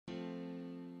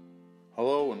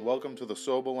Hello and welcome to the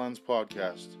Sober Lens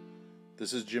podcast.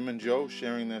 This is Jim and Joe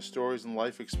sharing their stories and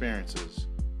life experiences.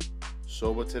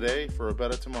 Sober today for a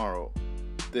better tomorrow.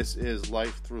 This is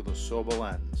Life Through the Sober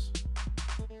Lens.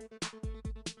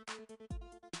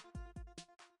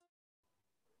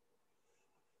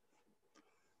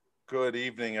 Good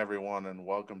evening, everyone, and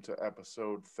welcome to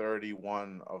episode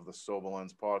 31 of the Sober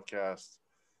Lens podcast.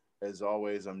 As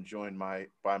always, I'm joined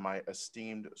by my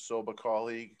esteemed sober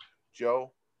colleague,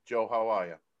 Joe. Joe, how are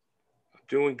you?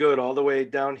 Doing good, all the way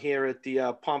down here at the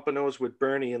Pompanos with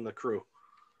Bernie and the crew.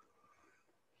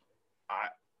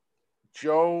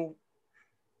 Joe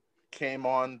came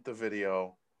on the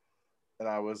video, and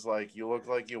I was like, "You look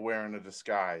like you're wearing a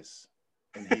disguise."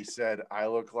 And he said, "I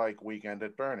look like Weekend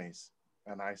at Bernie's."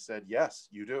 And I said, "Yes,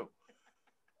 you do."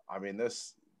 I mean,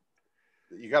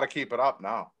 you got to keep it up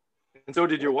now. And so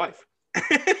did your wife.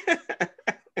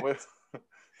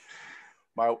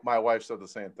 My wife said the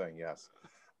same thing, yes.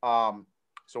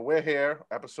 So we're here,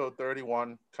 episode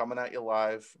 31, coming at you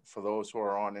live. For those who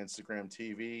are on Instagram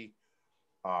TV,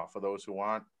 for those who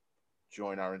aren't,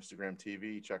 join our Instagram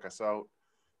TV, check us out,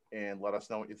 and let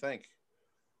us know what you think.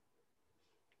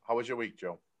 How was your week,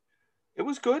 Joe? It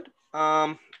was good.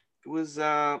 It was,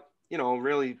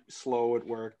 really slow at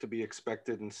work, to be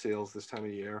expected in sales this time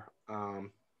of year.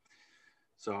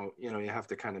 So, you have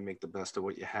to kind of make the best of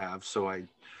what you have. So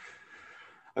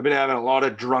I've been having a lot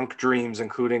of drunk dreams,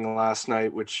 including last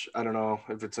night, which I don't know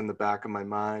if it's in the back of my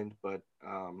mind, but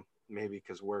maybe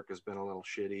because work has been a little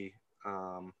shitty.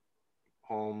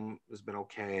 Home has been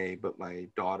okay, but my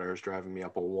daughter is driving me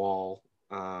up a wall.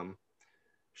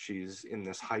 She's in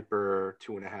this hyper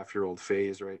 2.5-year-old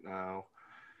phase right now.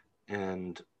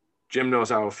 And Jim knows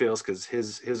how it feels because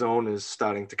his own is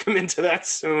starting to come into that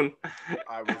soon.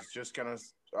 I was just going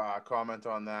to comment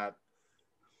on that.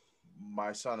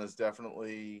 My son is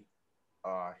definitely,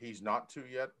 he's not 2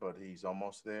 yet, but he's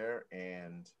almost there.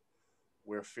 And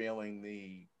we're feeling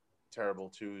the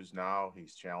terrible 2s now.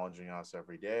 He's challenging us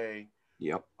every day.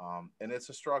 Yep. And it's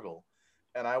a struggle.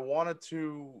 And I wanted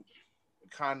to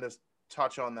kind of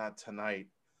touch on that tonight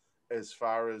as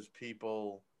far as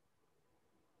people,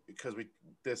 because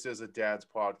this is a dad's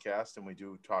podcast and we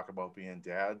do talk about being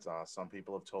dads. Some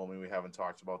people have told me we haven't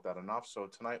talked about that enough. So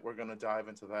tonight we're going to dive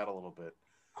into that a little bit.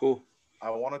 Cool. I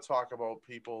want to talk about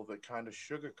people that kind of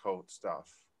sugarcoat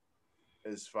stuff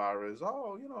as far as,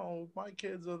 my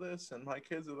kids are this and my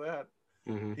kids are that.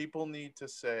 Mm-hmm. People need to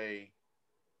say,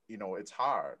 it's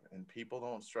hard, and people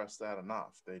don't stress that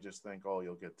enough. They just think, oh,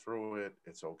 you'll get through it.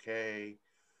 It's okay.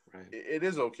 Right. It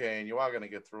is okay, and you are going to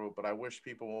get through it, but I wish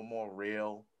people were more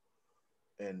real,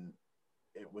 and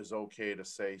it was okay to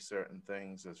say certain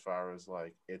things as far as,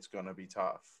 like, it's going to be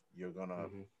tough. You're going to...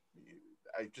 Mm-hmm.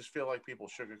 I just feel like people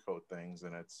sugarcoat things,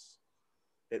 and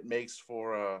it makes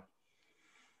for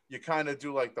you kind of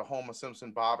do like the Homer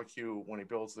Simpson barbecue when he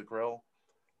builds the grill.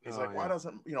 He's like, why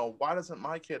doesn't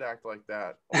my kid act like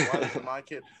that? Or why doesn't my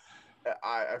kid?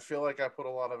 I feel like I put a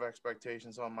lot of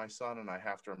expectations on my son, and I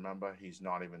have to remember he's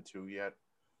not even 2 yet.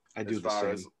 I do the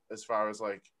same. As far as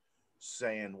like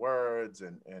saying words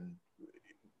and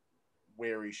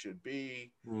where he should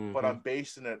be, mm-hmm. But I'm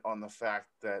basing it on the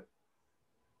fact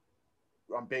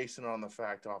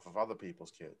off of other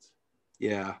people's kids.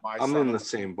 Yeah, I'm in the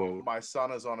same boat. My son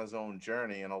is on his own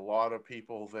journey, and a lot of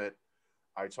people that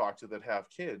I talk to that have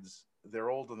kids, they're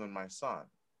older than my son.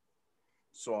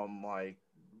 So I'm like,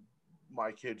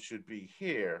 my kid should be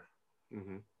here,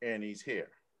 mm-hmm. and he's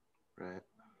here. Right.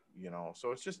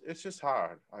 So it's just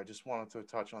hard. I just wanted to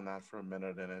touch on that for a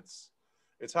minute, and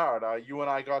it's hard. You and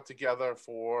I got together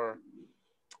for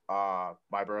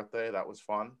my birthday. That was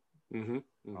fun. Mm-hmm.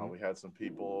 Mm-hmm. We had some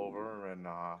people over, and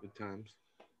good times.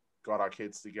 Got our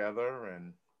kids together,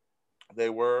 and they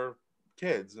were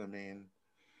kids. I mean,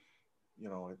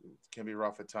 it can be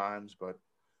rough at times, but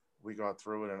we got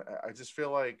through it. And I just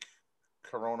feel like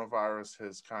coronavirus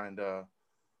has kind of,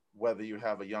 whether you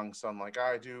have a young son like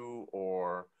I do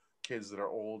or kids that are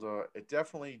older, it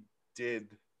definitely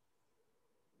did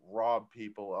rob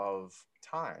people of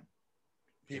time.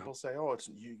 People say, oh, it's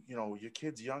your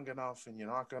kid's young enough and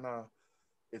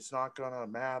it's not gonna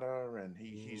matter, and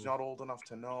he's not old enough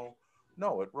to know.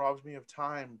 No, it robs me of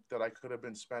time that I could have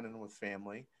been spending with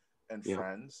family and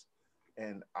friends.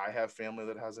 And I have family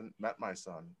that hasn't met my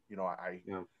son. I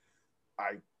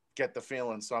get the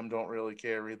feeling some don't really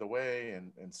care either way,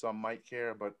 and some might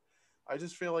care, but I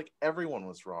just feel like everyone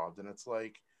was robbed. And it's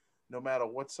like, no matter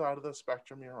what side of the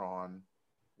spectrum you're on,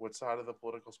 what side of the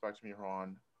political spectrum you're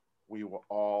on, we were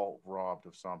all robbed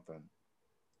of something.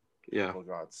 Yeah. People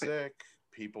got sick.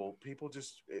 People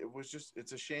just,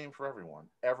 it's a shame for everyone.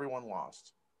 Everyone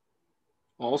lost.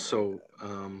 also,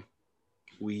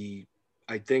 we,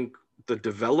 I think the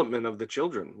development of the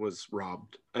children was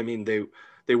robbed. I mean,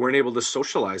 they weren't able to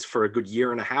socialize for a good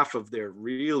year and a half of their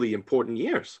really important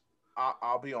years.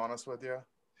 I'll be honest with you.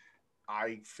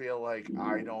 I feel like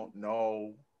I don't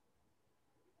know.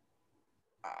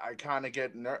 I kind of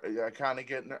get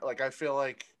like I feel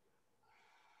like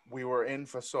we were in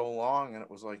for so long, and it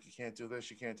was like you can't do this,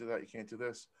 you can't do that, you can't do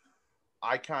this.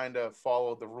 I kind of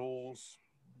followed the rules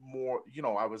more.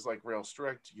 I was like real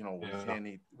strict. We Yeah. can't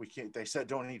eat. We can't. They said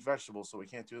don't eat vegetables, so we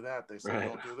can't do that. They said Right.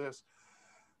 don't do this.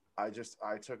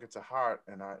 I took it to heart,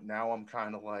 and now I'm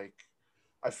kind of like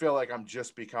I feel like I'm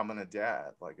just becoming a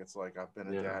dad. Like it's like I've been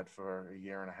a Yeah. dad for a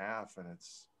year and a half, and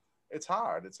it's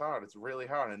hard. It's hard. It's really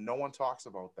hard, and no one talks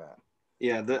about that.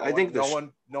 Yeah. No I one, think no this.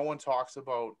 one, no one talks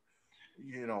about.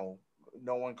 You know,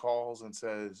 no one calls and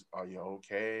says, "Are you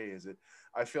okay? Is it?"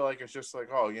 I feel like it's just like,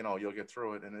 "Oh, you'll get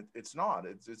through it," and it's not.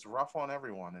 It's rough on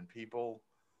everyone, and people.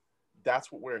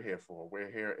 That's what we're here for. We're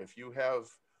here. If you have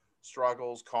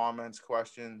struggles, comments,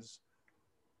 questions,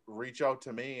 reach out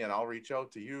to me and I'll reach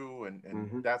out to you. And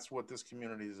Hmm. that's what this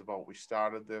community is about. We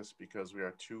started this because we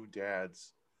are two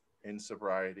dads in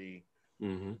sobriety,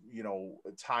 Hmm.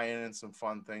 tying in some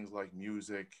fun things like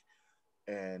music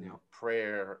and Yeah.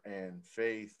 prayer and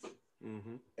faith.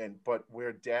 Hmm. But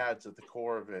we're dads at the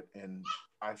core of it. And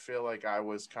I feel like I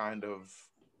was kind of,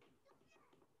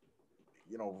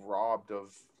 robbed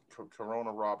of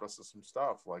Corona robbed us of some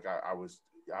stuff. Like I was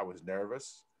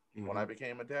nervous when Hmm. I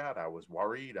became a dad. I was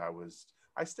worried.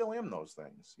 I still am those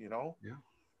things. Yeah.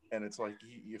 And it's like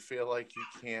you feel like you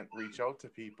can't reach out to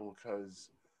people because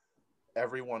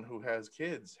everyone who has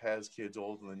kids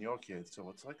older than your kids. So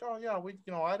it's like, oh yeah,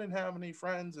 I didn't have any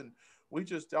friends and we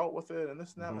just dealt with it and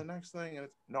this and that and Hmm. the next thing. And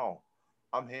it's no,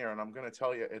 I'm here and I'm gonna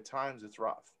tell you, at times it's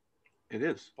rough. It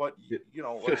is. But It-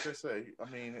 like I say, I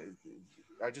mean,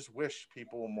 I just wish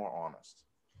people were more honest.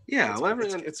 yeah. It's Well,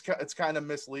 it's everyone. it's it's kind of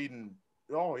misleading.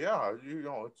 Oh yeah,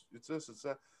 it's this, it's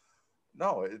that.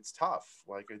 No, it's tough.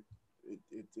 Like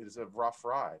it is a rough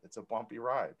ride. It's a bumpy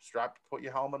ride. Put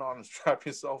your helmet on and strap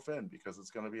yourself in because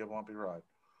it's going to be a bumpy ride.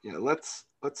 Yeah. Let's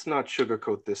not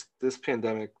sugarcoat this. This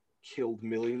pandemic killed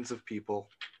millions of people,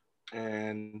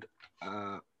 and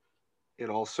uh, it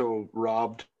also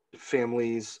robbed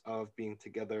families of being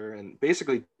together, and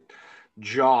basically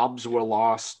jobs were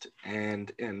lost,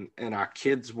 and our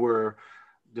kids were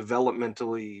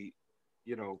developmentally,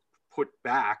 you know, put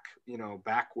back,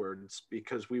 backwards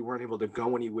because we weren't able to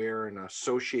go anywhere and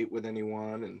associate with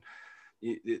anyone. And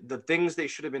the things they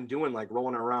should have been doing, like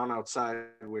rolling around outside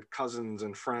with cousins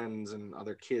and friends and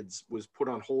other kids, was put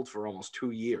on hold for almost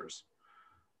 2 years.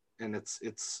 And it's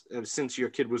since your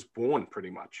kid was born, pretty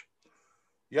much.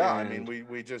 Yeah, I mean, And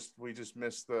we just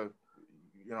missed the,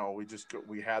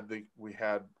 we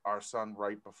had our son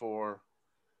right before,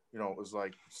 it was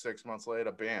like 6 months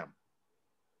later, bam,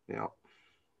 yeah,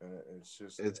 and it's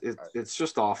just it's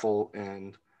just awful.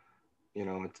 And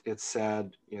it's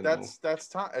sad. that's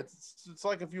time. It's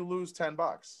like if you lose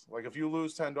 $10, like if you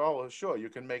lose $10, sure you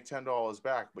can make $10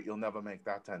 back, but you'll never make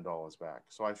that $10 back.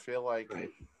 So I feel like Right.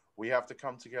 we have to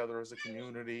come together as a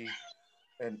community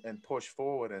and push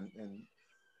forward and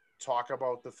talk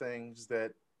about the things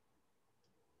that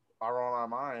are on our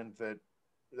mind.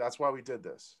 That's why we did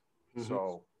this. Mm-hmm.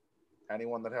 So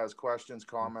anyone that has questions,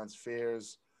 comments,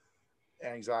 fears,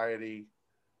 anxiety,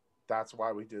 that's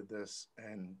why we did this.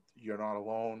 And you're not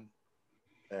alone.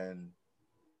 And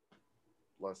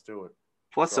let's do it.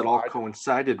 Plus, it So all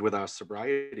coincided with our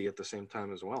sobriety at the same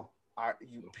time as well.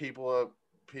 So,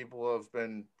 people have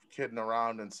been kidding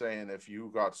around and saying if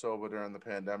you got sober during the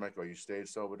pandemic or you stayed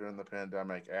sober during the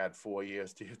pandemic, add 4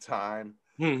 years to your time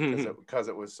because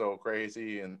it was so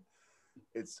crazy. And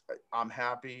it's I'm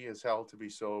happy as hell to be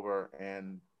sober,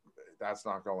 and that's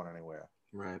not going anywhere.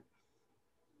 right.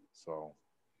 So,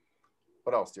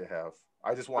 what else do you have?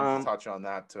 I just wanted to Um, touch on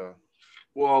that to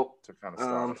well, kind of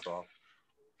start um, us off.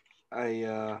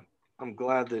 I I'm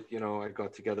glad that I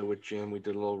got together with Jim. We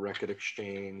did a little record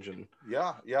exchange, and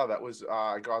Yeah, that was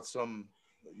I got some.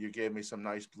 You gave me some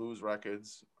nice blues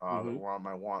records that hmm were on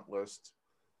my want list,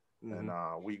 and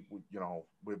hmm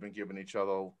we've been giving each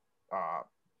other uh,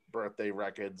 birthday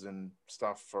records and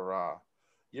stuff for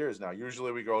years now.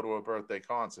 Usually we go to a birthday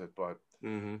concert, but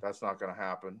hmm that's not going to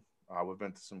happen. We've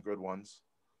been to some good ones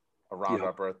around yep.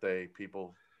 our birthday.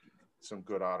 Some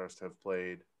good artists have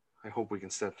played. I hope we can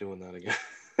start doing that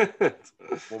again.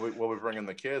 We'll be bringing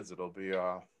the kids. It'll be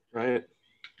a Right.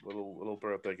 little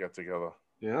birthday get together.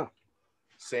 Yeah.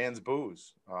 Sans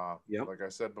booze. Yep. Like I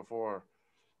said before,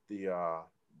 the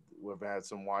we've had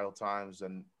some wild times,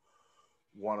 and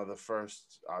one of the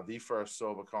first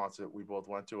sober concert we both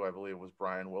went to, I believe, was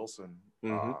Brian Wilson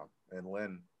Mm-hmm. and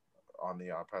Lynn on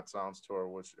the Pet Sounds tour,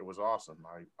 which it was awesome.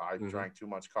 I Mm-hmm. drank too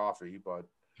much coffee, but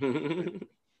it,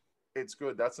 it's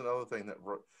good. That's another thing that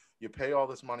you pay all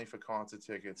this money for concert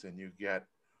tickets and you get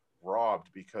robbed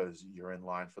because you're in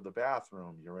line for the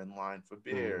bathroom, you're in line for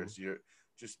beers, you're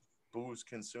just booze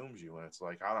consumes you, and it's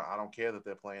like I don't care that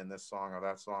they're playing this song or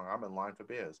that song. I'm in line for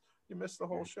beers. You miss the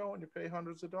whole show and you pay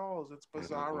hundreds of dollars. It's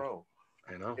bizarro.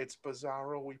 I know. It's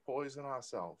bizarro. We poison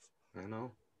ourselves. I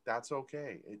know. That's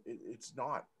okay. It's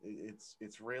not.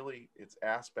 It's really it's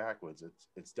ass backwards.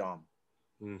 It's dumb.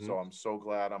 Mm-hmm. So I'm so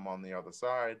glad I'm on the other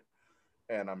side,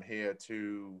 and I'm here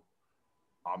to.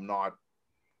 I'm not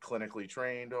clinically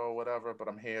trained or whatever, but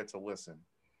I'm here to listen.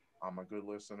 I'm a good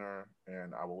listener,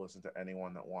 and I will listen to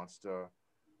anyone that wants to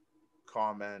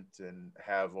comment and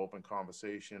have open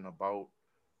conversation about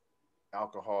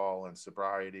alcohol and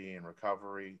sobriety and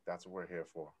recovery. That's what we're here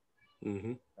for.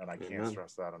 Mm-hmm. And I can't Amen.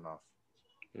 stress that enough.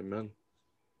 Amen.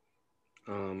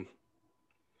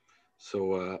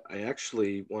 So I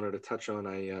actually wanted to touch on,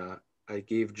 I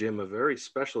gave Jim a very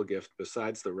special gift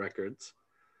besides the records.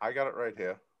 I got it right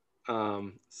here.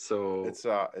 So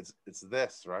it's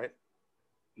this, right?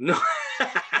 No.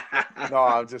 No,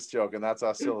 I'm just joking. That's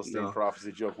our Celestine No.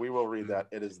 prophecy joke. We will read that.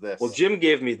 It is this. Well, Jim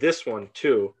gave me this one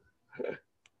too.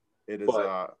 It is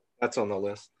But that's on the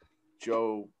list.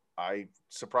 Joe, I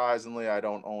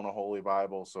don't own a Holy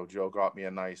Bible, so Joe got me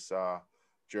a nice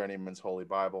Journeyman's Holy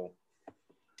Bible.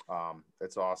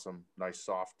 It's awesome. Nice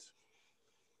soft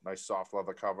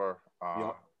leather cover.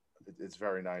 Yep. It's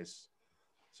very nice.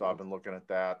 So I've been looking at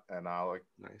that, and like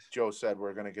Nice. Joe said,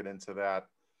 we're going to get into that.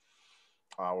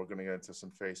 We're going to get into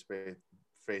some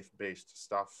faith-based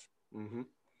stuff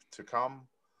to come.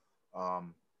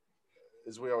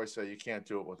 As we always say, you can't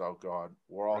do it without God.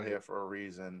 We're all here for a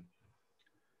reason.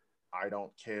 I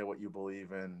don't care what you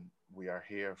believe in. We are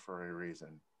here for a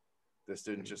reason. This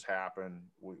didn't just happen.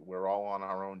 We're all on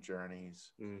our own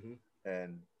journeys.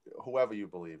 And whoever you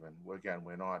believe in, again,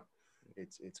 we're not,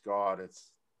 it's God,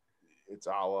 it's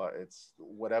Allah, it's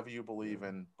whatever you believe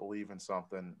in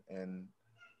something and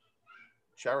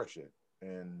cherish it.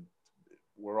 And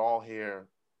we're all here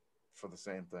for the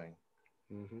same thing.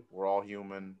 We're all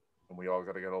human and we all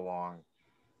got to get along.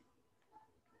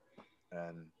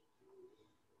 And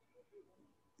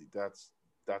that's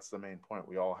the main point.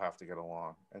 We all have to get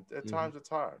along. And at times it's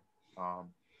hard.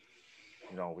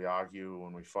 We argue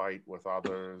and we fight with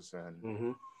others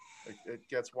and it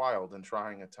gets wild and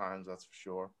trying at times, that's for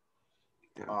sure.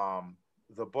 Yeah.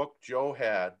 The book Joe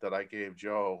had that I gave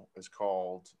Joe is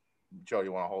called, Joe,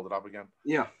 you want to hold it up again?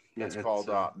 Yeah. It's called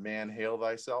Man Hail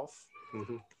Thyself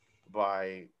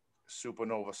by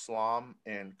Supernova Slam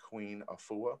and Queen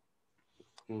Afua.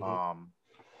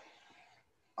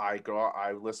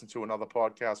 I listened to another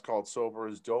podcast called Sober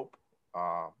is Dope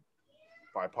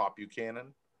by Pop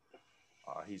Buchanan.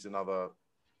 He's another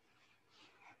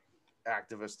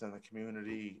activist in the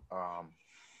community.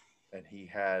 And he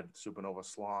had Supernova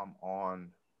Slam on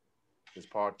his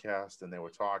podcast and they were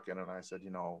talking and I said,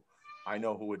 I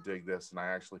know who would dig this, and I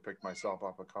actually picked myself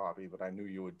up a copy, but I knew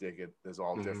you would dig it. There's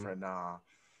all different,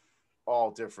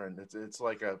 It's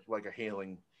like a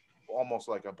healing, almost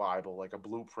like a Bible, like a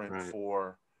blueprint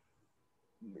for.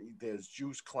 There's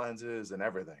juice cleanses and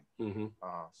everything.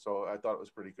 So I thought it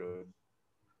was pretty good.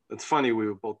 It's funny we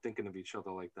were both thinking of each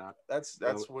other like that. That's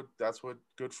what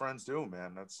good friends do,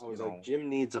 man. I was like, Jim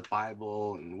needs a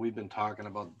Bible, and we've been talking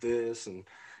about this, and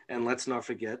let's not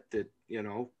forget that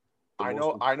I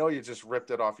know you just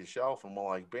ripped it off your shelf and we're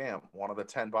like, bam, one of the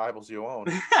 10 Bibles you own.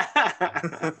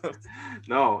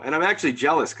 No, and I'm actually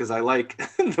jealous because I like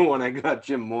the one I got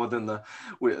Jim more than the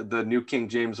New King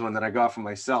James one that I got for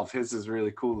myself. His is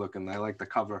really cool looking. I like the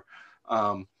cover.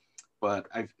 But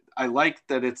I like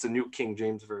that it's a New King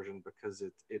James version because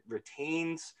it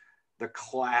retains the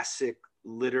classic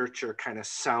literature kind of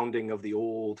sounding of the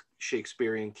old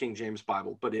Shakespearean King James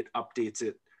Bible, but it updates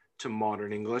it to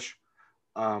modern English.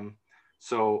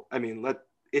 So, I mean,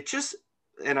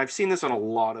 and I've seen this on a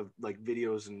lot of like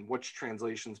videos and which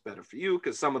translation's better for you,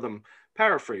 because some of them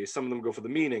paraphrase, some of them go for the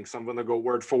meaning, some of them go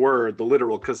word for word, the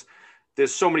literal, because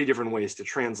there's so many different ways to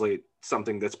translate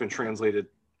something that's been translated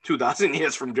 2,000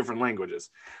 years from different languages,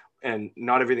 and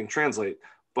not everything translate.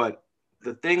 But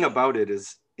the thing about it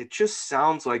is it just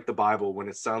sounds like the Bible when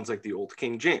it sounds like the old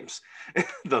King James,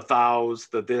 the thous,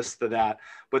 the this, the that,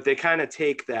 but they kind of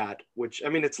take that, which, I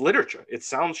mean, it's literature. It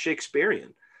sounds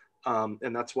Shakespearean.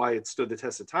 And that's why it stood the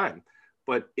test of time,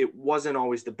 but it wasn't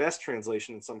always the best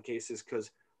translation in some cases, because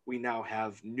we now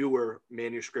have newer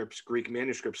manuscripts, Greek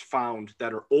manuscripts found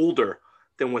that are older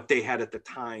than what they had at the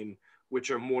time,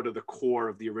 which are more to the core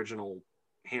of the original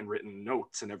handwritten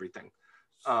notes and everything.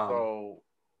 So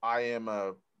I am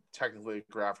technically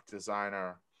a graphic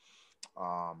designer.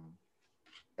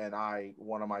 And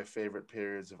one of my favorite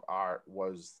periods of art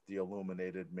was the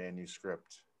illuminated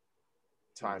manuscript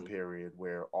time period,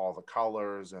 where all the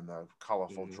colors and the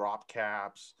colorful drop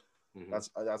caps. That's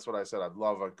what I said. I'd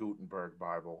love a Gutenberg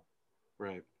Bible.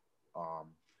 Right.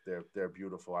 They're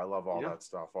beautiful. I love all that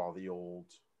stuff, all the old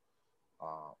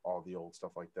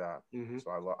stuff like that. So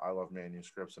I love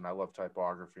manuscripts, and I love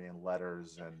typography and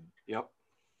letters, and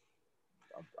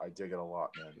I dig it a lot,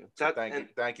 man. So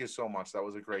thank you so much. That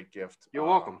was a great gift. You're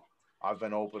welcome. I've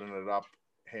been opening it up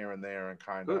here and there, and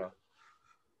kind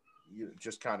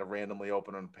of randomly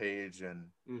opening a page, and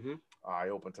I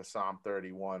opened to Psalm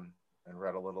 31 and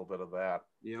read a little bit of that.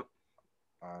 Yep.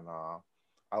 And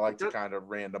I like to kind of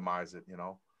randomize it,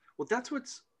 Well, that's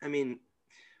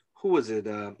who was it?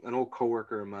 An old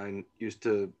coworker of mine used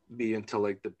to be into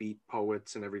like the beat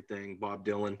poets and everything, Bob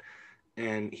Dylan.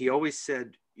 And he always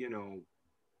said,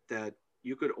 that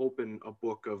you could open a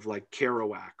book of like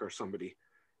Kerouac or somebody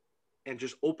and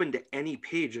just open to any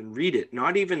page and read it,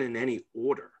 not even in any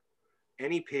order,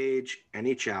 any page,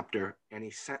 any chapter, any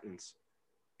sentence.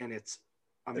 And it's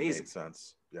amazing. It made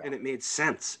sense. Yeah. And it made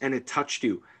sense, and it touched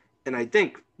you. And I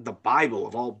think the Bible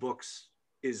of all books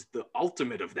is the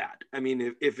ultimate of that. I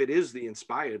mean, if it is the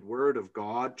inspired word of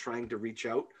God trying to reach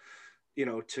out,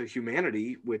 to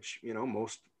humanity, which,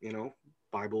 most,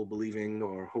 Bible believing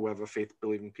or whoever faith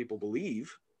believing people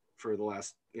believe for the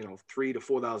last, 3,000 to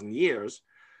 4,000 years,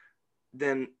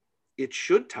 then it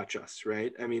should touch us,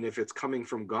 right? I mean, if it's coming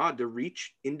from God to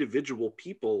reach individual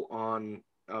people on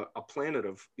a planet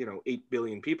of, 8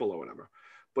 billion people or whatever.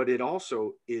 But it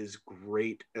also is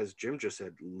great, as Jim just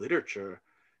said, literature,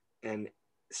 and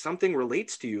something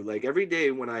relates to you. Like every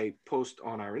day when I post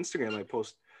on our Instagram, I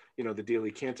post, the daily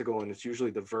canticle, and it's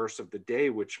usually the verse of the day,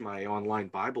 which my online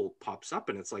Bible pops up.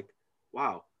 And it's like,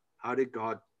 wow, how did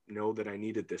God know that I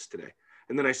needed this today?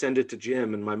 And then I send it to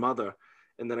Jim and my mother,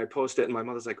 and then I post it, and my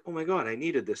mother's like, oh my God, I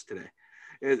needed this today.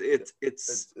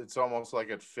 It's almost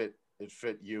like it fit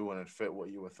you, and it fit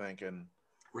what you were thinking.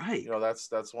 Right.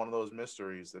 That's one of those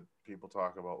mysteries that people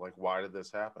talk about. Like, why did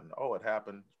this happen? Oh, it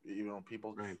happened.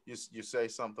 People, right. You say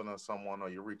something to someone, or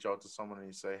you reach out to someone and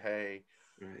you say, hey,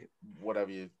 right,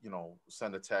 whatever,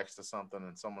 send a text to something,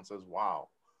 and someone says, wow,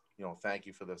 thank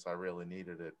you for this. I really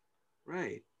needed it.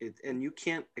 Right. And you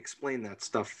can't explain that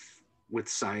stuff with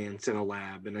science in a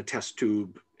lab, in a test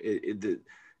tube.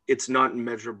 It's not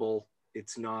measurable.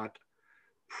 It's not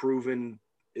proven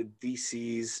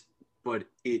theses, but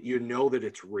that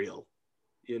it's real.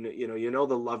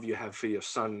 The love you have for your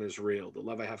son is real. The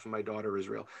love I have for my daughter is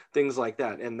real. Things like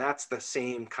that. And that's the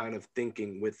same kind of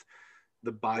thinking with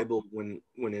the Bible when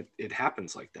it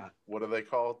happens like that. What do they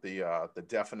call it? The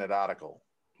definite article.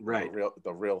 Right.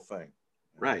 The real thing.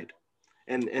 Right.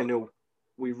 And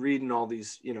we read in all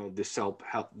these, the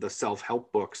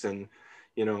self-help books, and,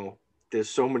 there's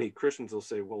so many Christians will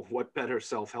say, well, what better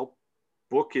self-help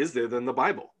book is there than the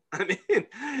Bible? I mean,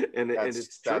 and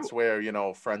it's true. That's where,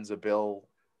 Friends of Bill,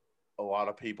 a lot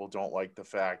of people don't like the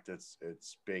fact it's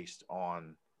based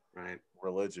on right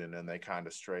religion, and they kind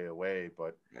of stray away.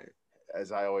 But right.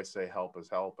 As I always say, help is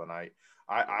help. And I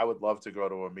would love to go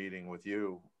to a meeting with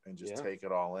you and just take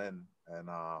it all in. And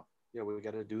we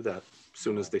got to do that as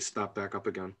soon as they stop back up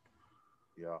again.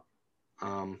 Yeah.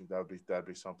 That'd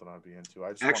be something I'd be into.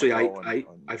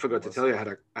 I forgot to tell you,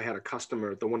 I had a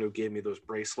customer, the one who gave me those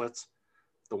bracelets,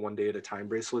 the 1 day at a time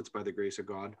bracelets, by the grace of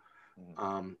God.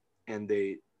 And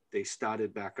they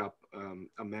started back up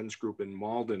a men's group in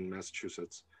Malden,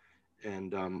 Massachusetts,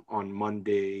 and on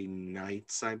Monday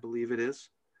nights, I believe it is.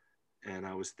 And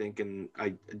I was thinking,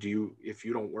 if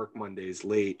you don't work Mondays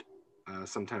late,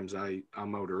 sometimes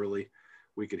I'm out early.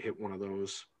 We could hit one of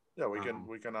those. Yeah, we can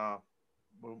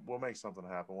we'll make something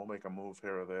happen. We'll make a move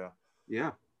here or there.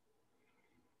 Yeah.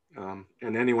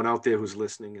 And anyone out there who's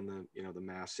listening in the the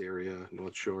Mass area,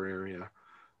 North Shore area,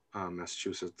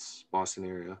 Massachusetts, Boston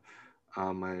area,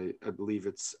 I believe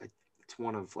it's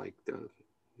one of like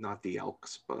not the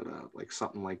Elks, but like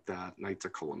something like that, Knights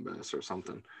of Columbus or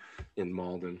something in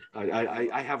Malden.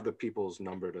 I have the people's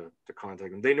number to contact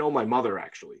them. They know my mother,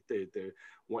 actually.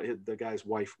 The guy's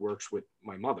wife works with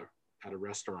my mother at a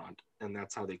restaurant, and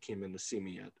that's how they came in to see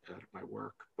me at my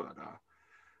work. But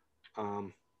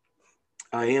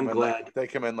I am glad they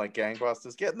come in like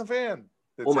gangbusters. Get in the van.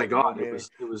 Oh my God! It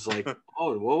was like,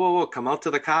 oh, whoa! Come out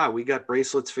to the car. We got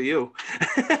bracelets for you.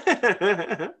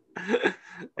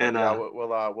 And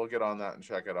we'll get on that and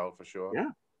check it out for sure. Yeah,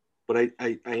 but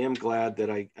I am glad that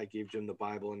I gave Jim the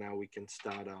Bible, and now we can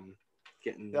start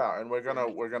getting. Yeah, and we're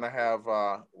gonna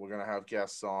have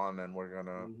guests on, and we're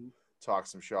gonna Mm-hmm, talk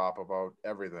some shop about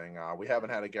everything. We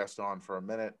haven't had a guest on for a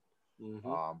minute,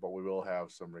 mm-hmm, but we will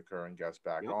have some recurring guests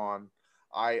back yep, on.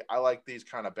 I like these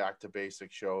kind of back to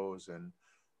basic shows and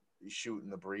shooting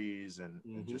the breeze and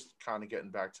mm-hmm, just kind of getting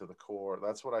back to the core.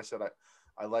 That's what I said.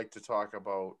 I like to talk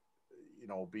about,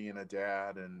 being a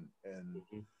dad and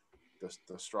mm-hmm.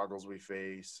 the struggles we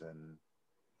face and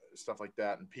stuff like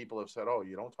that. And people have said, "Oh,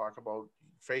 you don't talk about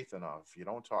faith enough. You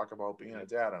don't talk about being a Right.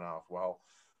 dad enough." Well,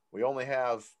 we only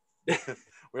have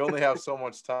we only have so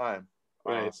much time,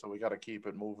 Right. so we got to keep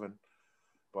it moving.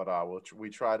 But we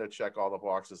try to check all the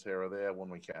boxes here or there when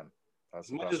we can. That's As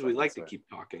the much as best I we can like to say. keep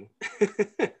talking.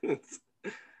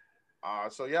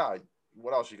 So yeah,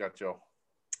 what else you got, Joe?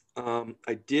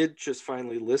 I did just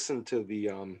finally listen to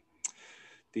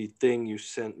the thing you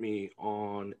sent me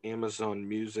on Amazon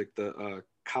Music, the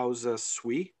Causa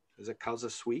Sui. Is it Causa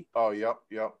Sui? Oh, yep.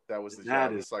 That was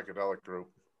That the is psychedelic group.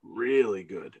 really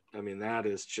good. I mean, that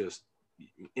is just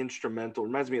instrumental.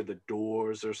 Reminds me of the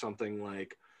Doors or something,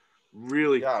 like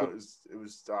really Yeah, cool. it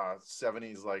was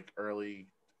 70s, like early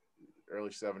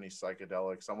 70s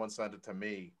psychedelic. Someone sent it to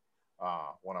me,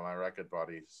 one of my record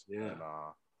buddies, Yeah, and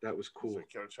that was he's cool.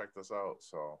 like, "Yo, check this out."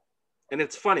 So And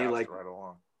it's I funny, passed it right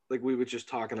along. like we were just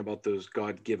talking about those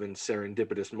God-given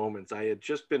serendipitous moments. I had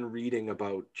just been reading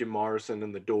about Jim Morrison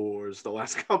and the Doors the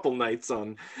last couple nights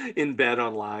on in bed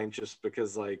online, just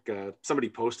because like somebody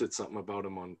posted something about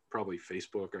him on probably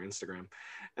Facebook or Instagram,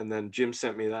 and then Jim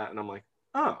sent me that, and I'm like,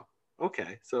 oh,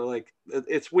 okay. So like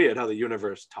it's weird how the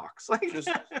universe talks, like Just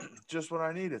just what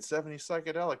I needed. 70s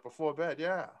psychedelic before bed.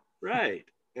 Yeah. right.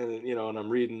 And and I'm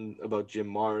reading about Jim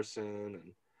Morrison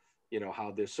and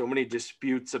how there's so many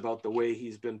disputes about the way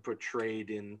he's been portrayed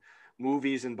in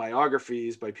movies and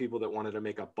biographies by people that wanted to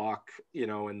make a buck,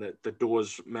 and the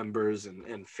Doors members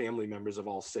and family members have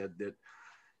all said that,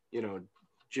 you know,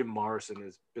 Jim Morrison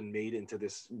has been made into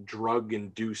this drug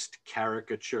induced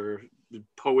caricature,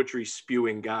 poetry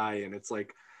spewing guy. And it's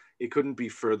like, it couldn't be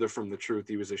further from the truth.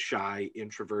 He was a shy,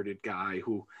 introverted guy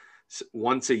who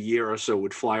once a year or so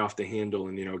would fly off the handle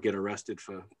and, get arrested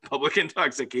for public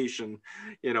intoxication,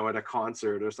 at a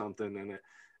concert or something. And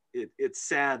it's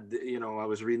sad that, I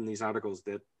was reading these articles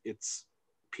that it's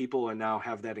people are now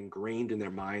have that ingrained in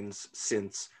their minds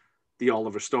since the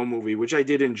Oliver Stone movie, which I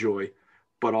did enjoy,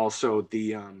 but also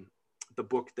the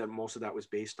book that most of that was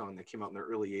based on that came out in the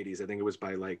early 80s. I think it was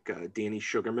by like Danny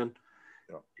Sugarman,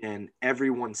 Yeah. and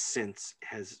everyone since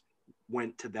has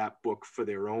went to that book for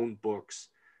their own books,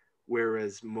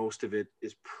 whereas most of it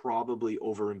is probably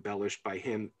over embellished by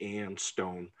him and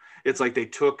Stone. It's like they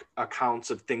took accounts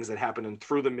of things that happened and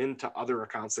threw them into other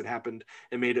accounts that happened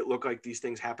and made it look like these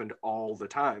things happened all the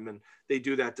time. And they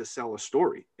do that to sell a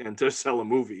story and to sell a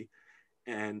movie.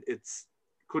 And it's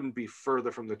couldn't be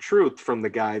further from the truth from the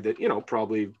guy that,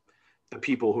 probably the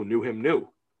people who knew him knew.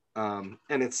 And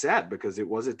it's sad because it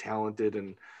was a talented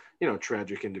and,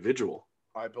 tragic individual.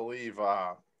 I believe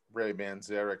Ray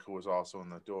Manzarek, who was also in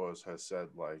the Doors, has said,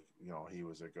 like, he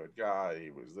was a good guy.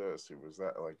 He was this. He was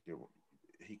that. Like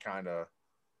he kind of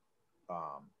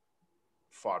um,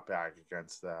 fought back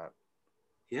against that.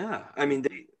 Yeah. I It, mean,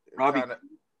 it Robbie kind of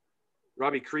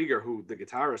Robbie Krieger, who the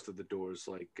guitarist of the Doors,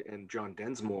 like, and John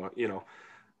Densmore,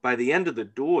 by the end of the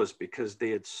Doors, because they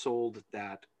had sold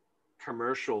that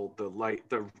commercial, the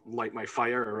light my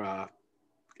fire,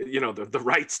 the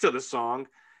rights to the song,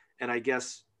 and I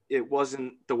guess it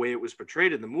wasn't the way it was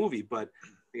portrayed in the movie, but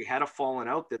they had a falling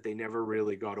out that they never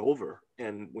really got over.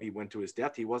 And when he went to his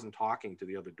death, he wasn't talking to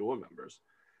the other Doors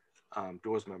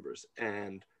members,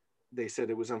 and they said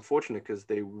it was unfortunate because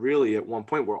they really at one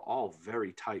point were all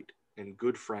very tight and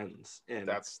good friends. And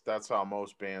that's how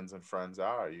most bands and friends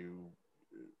are.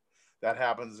 That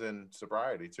happens in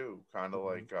sobriety too. Kind of Mhm,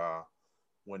 like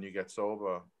when you get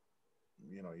sober,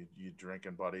 you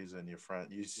drinking buddies and your friend.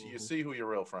 You mhm. see who your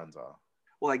real friends are.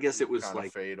 Well, I guess You it was kind of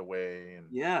like, fade away, and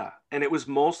yeah, and it was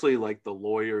mostly like the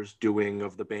lawyers doing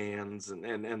of the bands and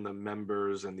the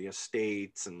members and the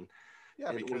estates yeah,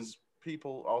 and when because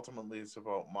people ultimately it's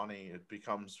about money. It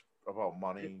becomes about right,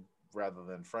 money rather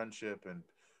than friendship. And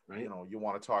right, you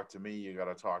want to talk to me, you got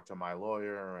to talk to my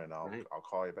lawyer, and I'll right, I'll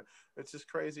call you back. It's just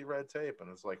crazy red tape, and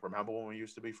it's like, remember when we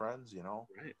used to be friends?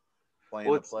 right. Playing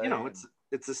Well, a it's play, and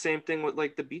it's the same thing with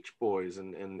like the Beach Boys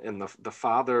and the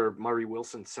father Murray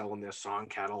Wilson selling their song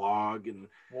catalog and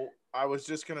well, I was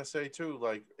just gonna say too,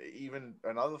 like even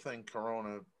another thing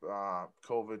Corona,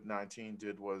 COVID-19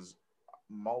 did was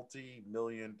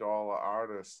multi-million dollar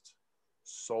artists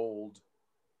sold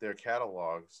their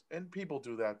catalogs, and people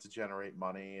do that to generate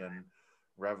money and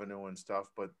revenue and stuff.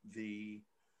 But the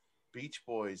Beach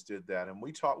Boys did that, and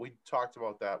we talked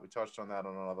about that. We touched on that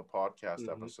on another podcast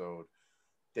Mm-hmm. episode.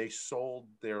 They sold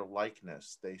their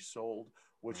likeness. They sold,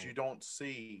 which you Right. don't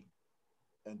see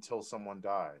until someone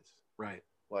dies. Right.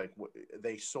 Like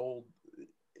they sold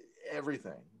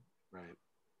everything. Right.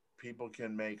 People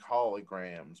can make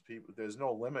holograms. People, there's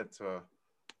no limit to,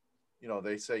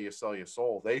 they say you sell your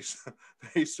soul. They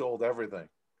they sold everything.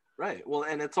 Right. Well,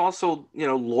 and it's also,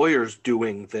 lawyers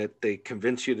doing that. They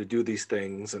convince you to do these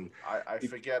things, and I you,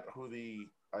 forget who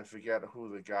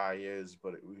the guy is,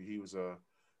 but he was a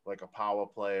like a power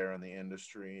player in the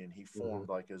industry, and he Mhm. formed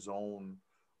like his own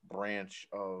branch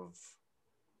of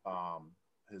um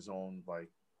his own like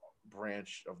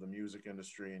branch of the music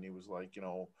industry, and he was like,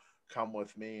 come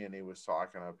with me, and he was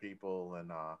talking to people,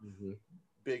 and Mhm.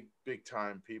 big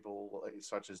time people like,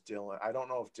 such as Dylan. I don't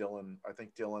know if Dylan. I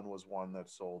think Dylan was one that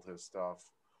sold his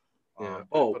stuff. Yeah. But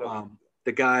Oh, but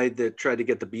the guy that tried to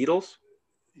get the Beatles,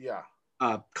 yeah,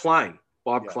 Klein,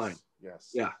 Bob Klein.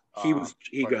 yes, yes. Yeah,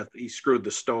 But he screwed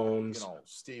the Stones.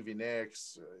 Stevie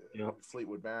Nicks, Yep.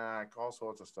 Fleetwood Mac, all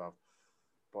sorts of stuff.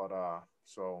 But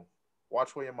so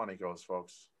watch where your money goes,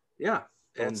 folks. Yeah.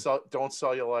 Don't And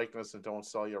sell your likeness, and don't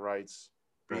sell your rights.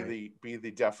 right. Be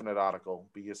the definite article.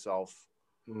 Be yourself.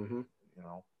 Hmm.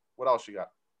 What else you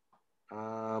got?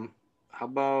 How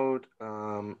about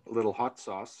a little hot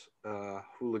sauce,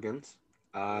 hooligans?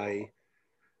 Oh, I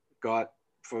got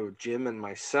for Jim and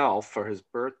myself for his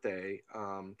birthday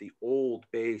the Old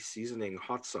Bay seasoning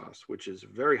hot sauce, which is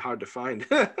very hard to find.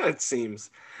 It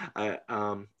seems. I,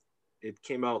 it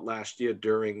came out last year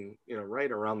during,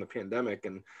 right around the pandemic,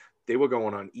 and they were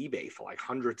going on eBay for like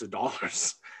hundreds of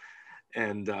dollars.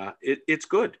 And it's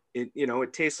good.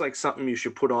 It tastes like something you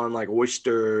should put on like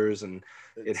oysters, and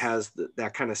it it's has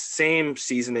that kind of same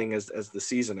seasoning as the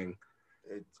seasoning.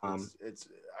 Um, it's.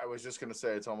 I was just gonna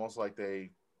say it's almost like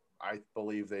I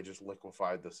believe they just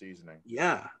liquefied the seasoning.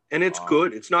 yeah, and it's Um,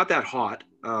 good. It's not that hot.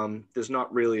 There's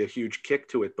not really a huge kick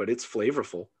to it, but it's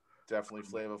flavorful. Definitely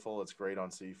flavorful. It's great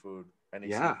on seafood. Any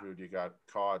Yeah. seafood you got: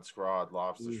 cod, scrod,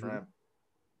 lobster, Hmm. shrimp,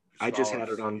 I just had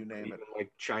it scallops, on you name even it.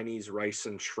 like Chinese rice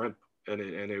and shrimp, and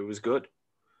it was good.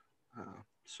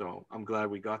 So I'm glad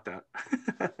we got that.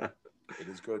 It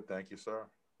is good. Thank you, sir.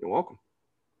 You're welcome.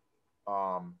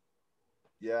 Um,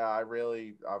 yeah, I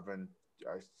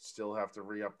still have to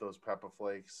re up those pepper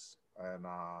flakes, and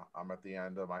I'm at the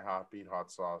end of my heartbeat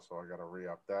hot sauce, so I got to re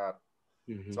up that.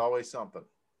 It's Hmm. always something,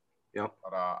 Yep.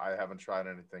 but I haven't tried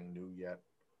anything new yet.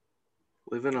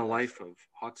 Living a Yes, life of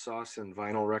hot sauce and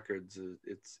vinyl records,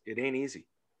 it ain't easy.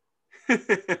 It's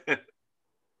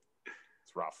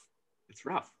it's rough.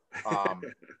 rough. Um,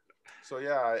 so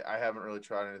yeah, I haven't really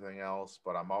tried anything else,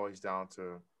 but I'm always down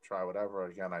to try whatever.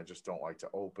 Again, I just don't like to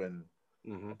open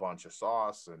Hmm. a bunch of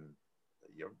sauce, and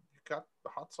you got the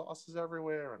hot sauces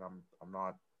everywhere, and I'm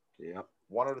not Yep.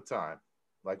 one at a time,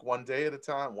 like one day at a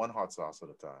time, one hot sauce at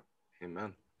a time.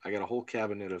 Amen. I got a whole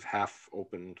cabinet of half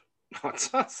opened hot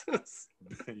sauces.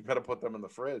 You got to put them in the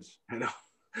fridge. I know.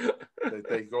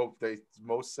 They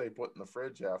most say put in the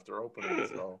fridge after opening.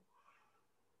 So,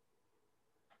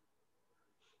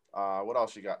 what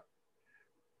else you got?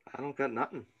 I don't got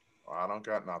nothing. I don't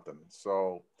got nothing.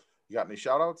 So, you got any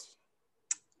shout outs?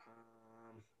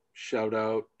 Shout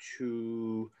out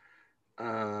to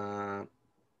uh,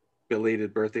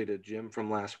 belated birthday to Jim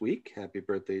from last week. Happy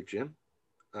birthday, Jim.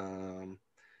 Um,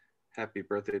 happy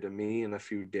birthday to me in a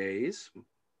few days. Yes,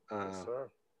 Uh,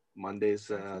 sir. Monday's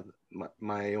Thank you.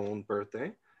 my own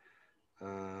birthday.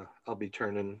 I'll be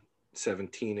turning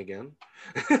 17 again.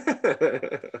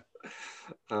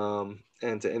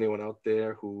 And to anyone out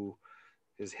there who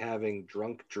is having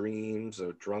drunk dreams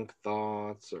or drunk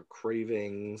thoughts or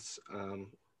cravings,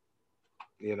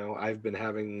 I've been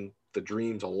having the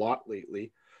dreams a lot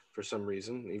lately for some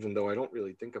reason, even though I don't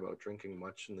really think about drinking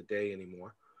much in the day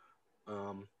anymore.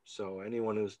 So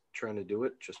anyone who's trying to do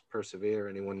it, just persevere.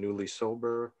 Anyone newly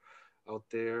sober out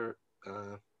there,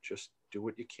 just do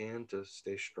what you can to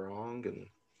stay strong and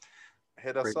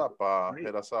Hit pray. us up. Right,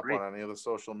 Hit us up right. on any of the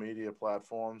social media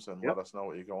platforms and let Yep, us know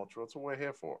what you're going through. That's what we're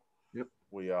here for. yep.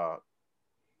 We uh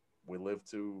we live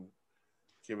to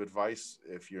give advice.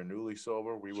 If you're newly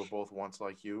sober, we were both once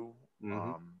like you.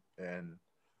 Mm-hmm. And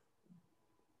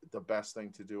the best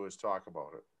thing to do is talk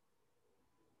about it.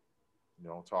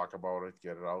 Talk about it,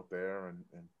 get it out there, and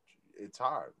it's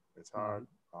hard. It's Mm-hmm. hard.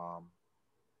 Um,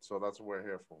 so that's what we're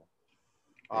here for.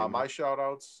 Amen. My shout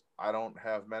outs, I don't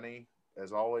have many.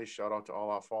 As always, shout out to all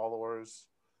our followers.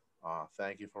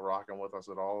 Thank you for rocking with us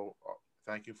at all.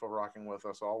 Thank you for rocking with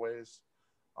us always.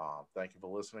 Thank you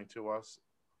for listening to us.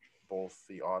 both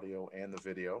the audio and the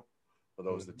video. For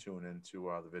those that Mm-hmm. tune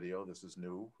into the video, this is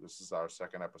new. This is our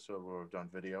second episode where we've done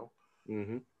video.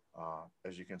 Mm-hmm.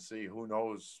 As you can see, who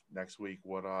knows next week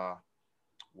what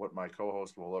my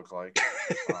co-host will look like.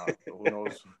 Who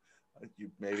knows?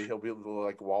 Maybe he'll be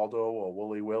like Waldo or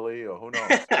Wooly Willy or who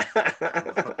knows.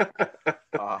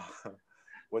 uh,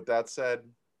 with that said,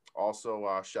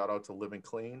 also shout out to Living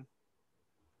Clean.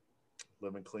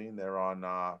 Living Clean. They're on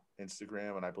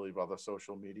Instagram and I believe other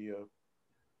social media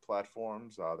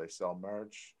platforms. They sell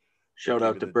merch. They Shout give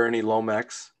out you to the Bernie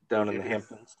Lomax they down in the give you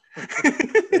Hamptons.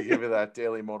 they give you that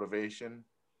daily motivation.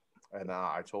 And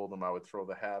I told them I would throw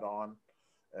the hat on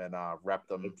and rep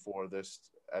them for this.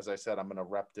 As I said, I'm going to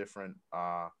rep different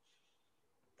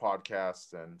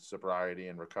podcasts and sobriety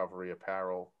and recovery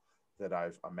apparel that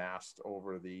I've amassed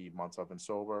over the months I've been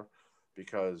sober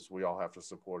because we all have to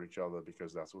support each other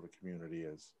because that's what a community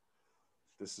is.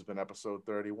 This has been episode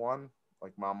 31.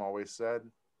 Like Mom always said,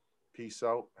 peace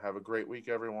out. Have a great week,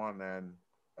 everyone. And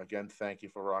again, thank you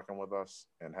for rocking with us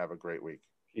and have a great week.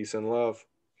 Peace and love.